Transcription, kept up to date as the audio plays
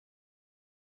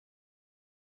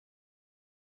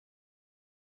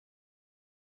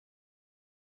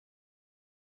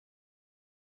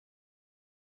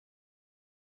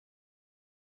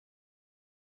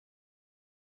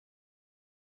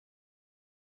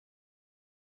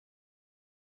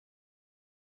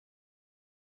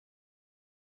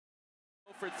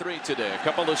For 3 today. A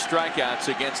couple of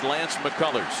strikeouts against Lance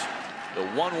McCullers. The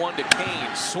 1-1 to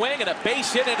Kane. Swing and a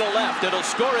base hit into left. It'll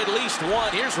score at least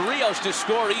one. Here's Rios to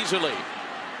score easily.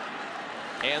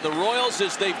 And the Royals,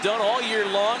 as they've done all year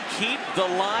long, keep the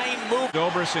line moving.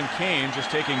 Dobris and Kane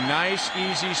just taking nice,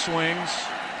 easy swings.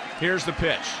 Here's the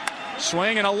pitch.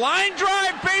 Swing and a line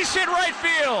drive, base hit right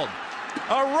field.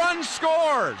 A run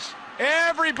scores.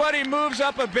 Everybody moves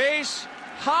up a base.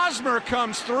 Hosmer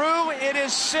comes through. It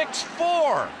is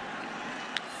 6-4.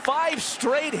 5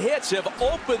 straight hits have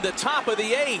opened the top of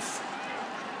the 8th.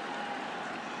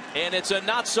 And it's a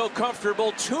not so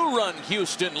comfortable 2-run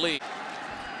Houston lead.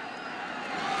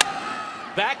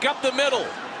 Back up the middle.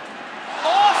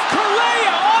 Off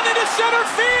Correa on into center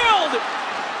field.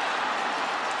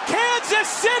 Kansas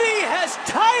City has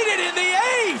tied it in the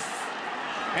 8th.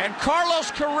 And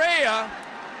Carlos Correa,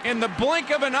 in the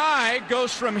blink of an eye,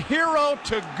 goes from hero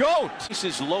to GOAT. This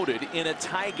is loaded in a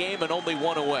tie game and only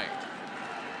 1 away.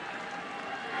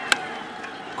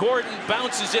 Gordon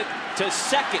bounces it to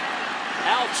second.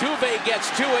 Altuve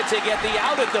gets to it to get the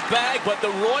out at the bag, but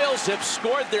the Royals have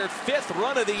scored their 5th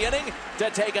run of the inning to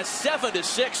take a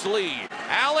 7-6 lead.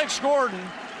 Alex Gordon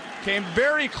came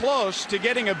very close to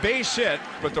getting a base hit,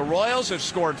 but the Royals have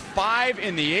scored 5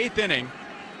 in the 8th inning.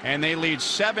 And they lead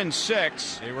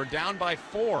 7-6. They were down by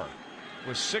 4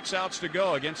 with 6 outs to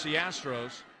go against the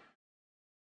Astros.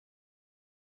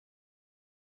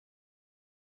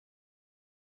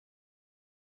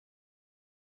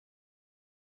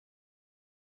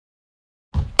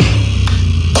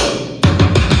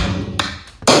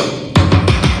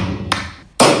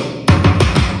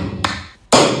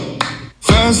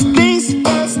 First things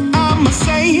first, I'ma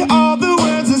say all the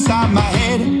words inside my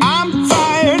head. I'm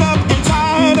fired up and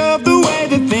tired of the way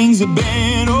that things have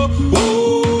been. Oh,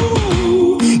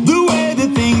 ooh, the way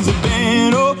that things have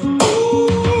been. Oh,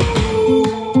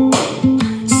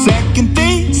 ooh. Second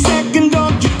thing, second,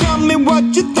 don't you tell me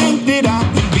what you think that I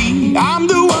can be. I'm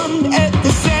the one at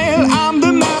the sail, I'm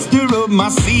the master of my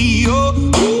sea. Oh,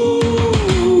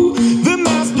 ooh, the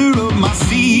master of my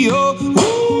sea. Oh, ooh.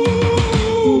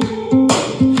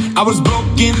 I was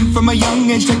broken from a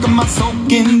young age, taking my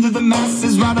soak into the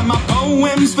masses, writing my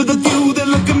poems for the few that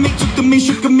look at me, took to me,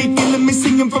 shook at me, feeling me,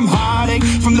 singing from heartache,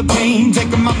 from the pain,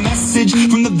 taking my message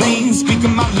from the veins,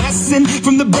 speaking my lesson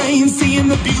from the brain, seeing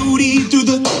the beauty through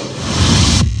the...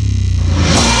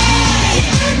 Hey,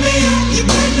 you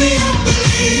made me a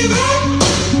believer,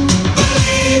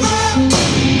 believer.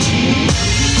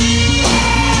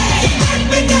 Hey, you made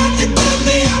me not, you made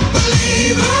me a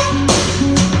believer,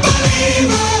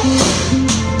 believer.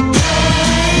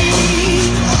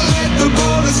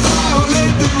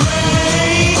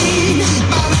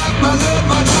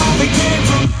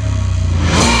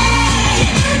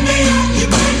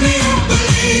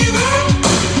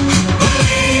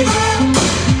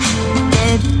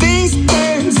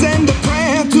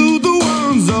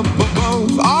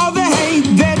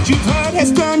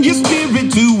 Has turned your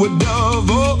spirit to a dove.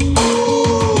 Oh,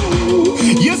 ooh,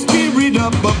 your spirit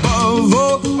up above.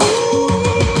 Oh,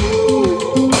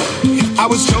 ooh. I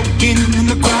was choking in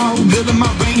the crowd, building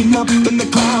my rain up in the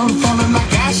cloud, falling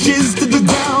like ashes to the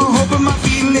ground, hoping my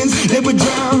feelings they would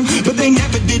drown, but they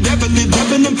never did. Ever lived,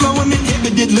 ebbing and flowing,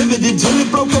 inhibited, limited, till it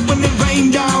broke up when it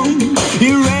rained down.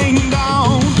 It rained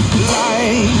down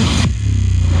like.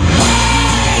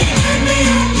 Hey,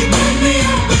 you made me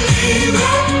a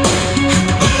believer.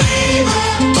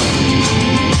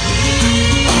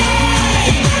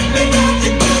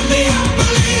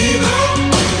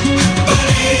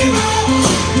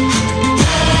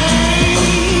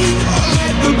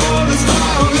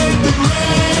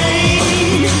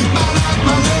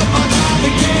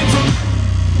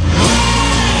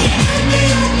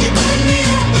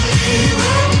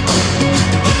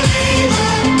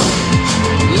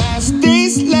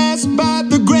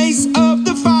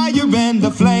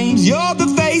 You're the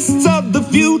face of the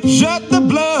future, the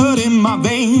blood in my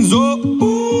veins. Oh,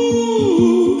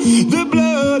 ooh, the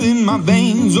blood in my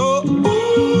veins. Oh,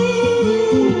 ooh.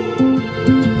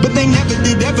 But they never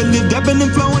did, ever lived, ebbing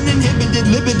and flowing, inhibited,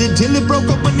 limited, till it broke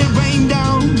up when it rained.